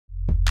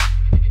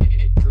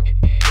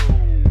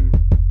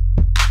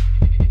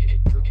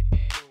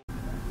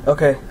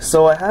Okay,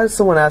 so I had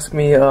someone ask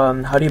me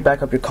how do you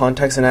back up your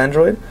contacts in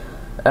Android,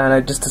 and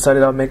I just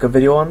decided I'll make a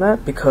video on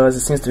that because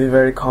it seems to be a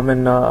very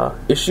common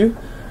issue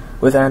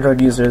with Android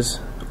users,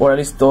 or at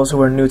least those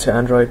who are new to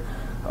Android.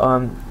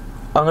 I'm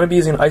going to be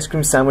using an ice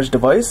cream sandwich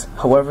device.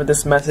 However,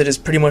 this method is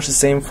pretty much the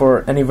same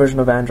for any version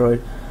of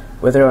Android,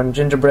 whether on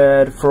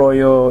Gingerbread,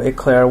 Froyo,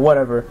 Eclair,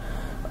 whatever.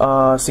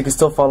 So you can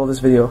still follow this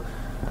video.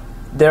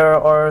 There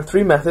are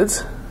 3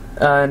 methods,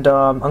 and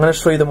I'm going to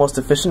show you the most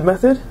efficient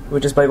method,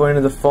 which is by going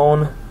into the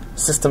phone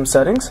system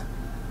settings.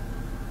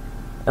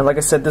 And like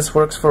I said, this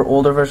works for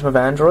older version of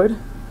Android.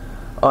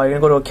 You're going to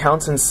go to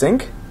accounts and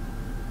sync.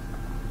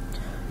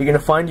 You're going to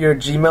find your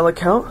Gmail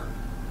account,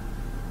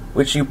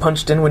 which you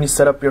punched in when you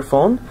set up your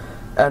phone,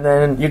 and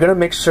then you're going to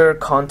make sure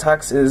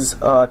contacts is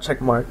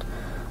checkmarked.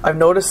 I've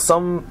noticed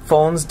some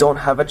phones don't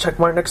have a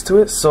checkmark next to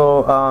it,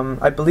 so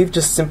I believe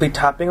just simply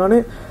tapping on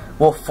it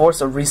will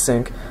force a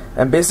resync.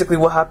 And basically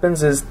what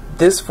happens is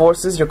this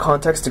forces your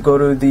contacts to go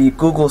to the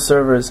Google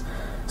servers.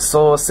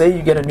 So say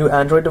you get a new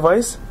Android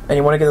device and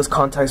you want to get those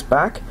contacts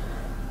back.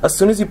 As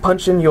soon as you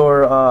punch in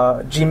your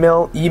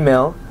Gmail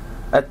email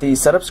at the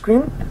setup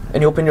screen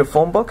and you open your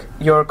phone book,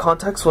 your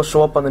contacts will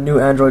show up on the new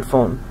Android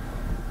phone.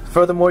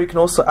 Furthermore, you can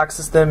also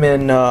access them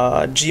in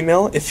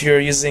Gmail if you're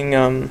using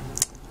a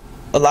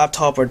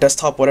laptop or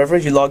desktop, whatever.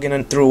 If you log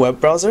in through a web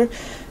browser,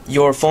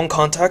 your phone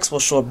contacts will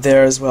show up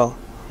there as well.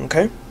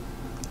 Okay?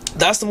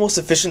 That's the most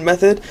efficient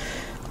method.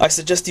 I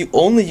suggest you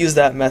only use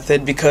that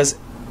method because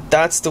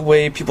that's the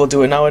way people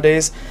do it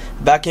nowadays.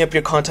 Backing up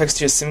your contacts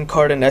to your SIM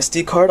card and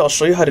SD card, I'll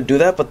show you how to do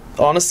that, but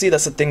honestly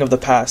that's a thing of the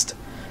past.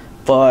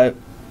 But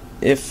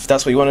if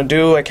that's what you want to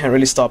do, I can't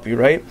really stop you,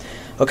 right?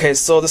 Okay,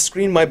 so the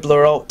screen might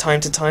blur out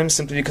time to time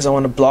simply because I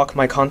want to block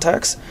my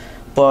contacts,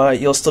 but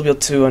you'll still be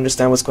able to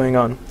understand what's going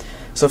on.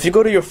 So if you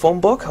go to your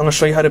phone book, I'm going to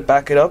show you how to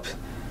back it up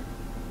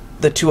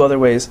the 2 other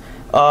ways.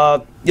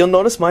 You'll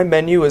notice my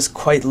menu is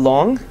quite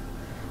long.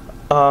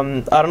 I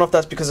don't know if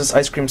that's because it's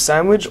ice cream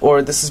sandwich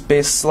or this is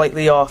based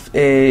slightly off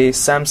a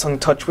Samsung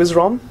TouchWiz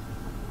ROM,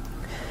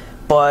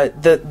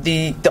 but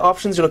the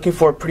options you're looking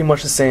for are pretty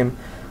much the same.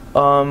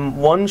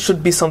 One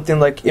should be something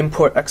like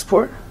import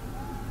export,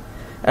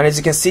 and as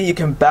you can see you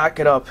can back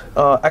it up,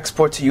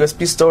 export to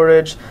USB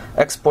storage,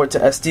 export to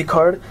SD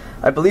card.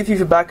 I believe if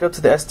you back it up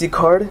to the SD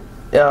card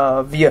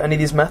via any of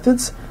these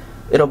methods,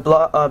 it'll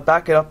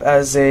back it up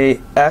as a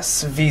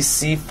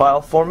SVC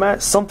file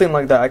format, something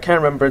like that. I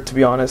can't remember, to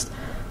be honest.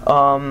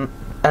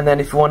 And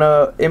then if you want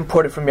to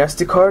import it from your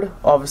SD card,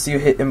 obviously you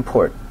hit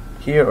import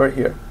here or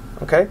here.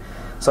 Okay,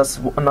 so that's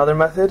another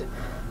method.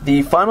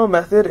 The final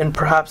method, and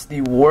perhaps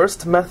the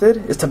worst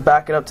method, is to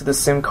back it up to the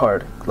SIM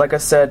card. Like I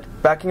said,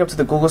 backing up to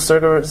the Google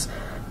servers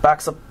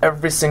backs up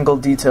every single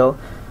detail,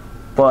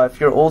 but if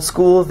you're old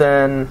school,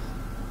 then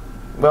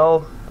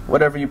well,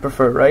 whatever you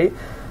prefer, right?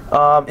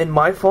 In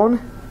my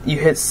phone, you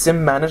hit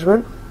SIM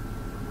management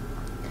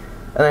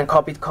and then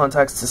copy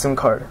contacts to SIM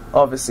card,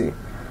 obviously.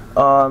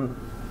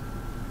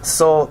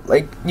 So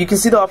like you can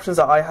see the options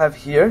that I have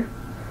here,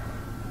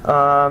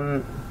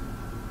 but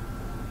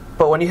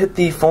when you hit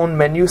the phone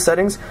menu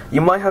settings, you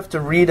might have to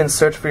read and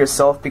search for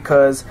yourself,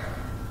 because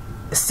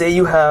say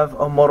you have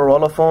a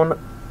Motorola phone,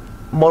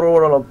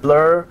 Motorola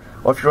Blur,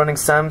 or if you're running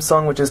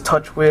Samsung, which is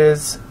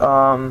TouchWiz,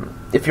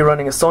 if you're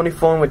running a Sony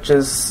phone, which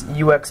is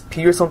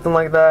UXP or something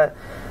like that,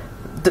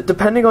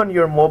 depending on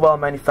your mobile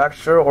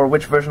manufacturer or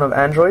which version of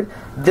Android,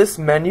 this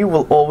menu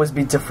will always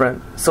be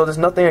different. So there's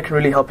nothing I can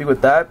really help you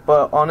with that,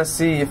 but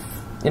honestly, if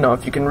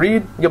you can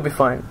read, you'll be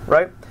fine,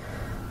 right?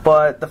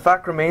 But the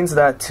fact remains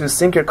that to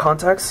sync your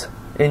contacts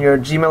in your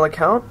Gmail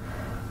account,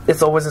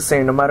 it's always the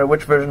same, no matter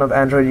which version of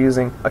Android you're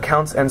using,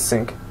 accounts and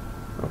sync.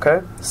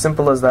 Okay?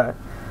 Simple as that.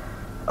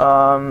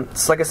 So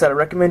like I said, I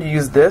recommend you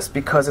use this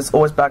because it's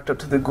always backed up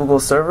to the Google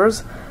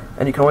servers,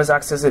 and you can always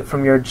access it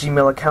from your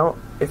Gmail account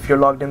if you're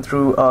logged in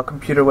through a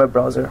computer web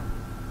browser.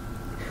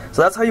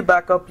 So that's how you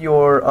back up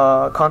your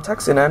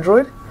contacts in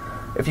Android.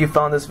 If you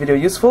found this video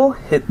useful,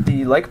 hit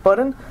the like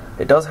button,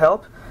 it does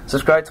help.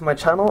 Subscribe to my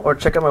channel or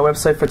check out my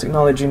website for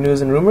technology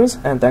news and rumors,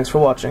 and thanks for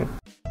watching.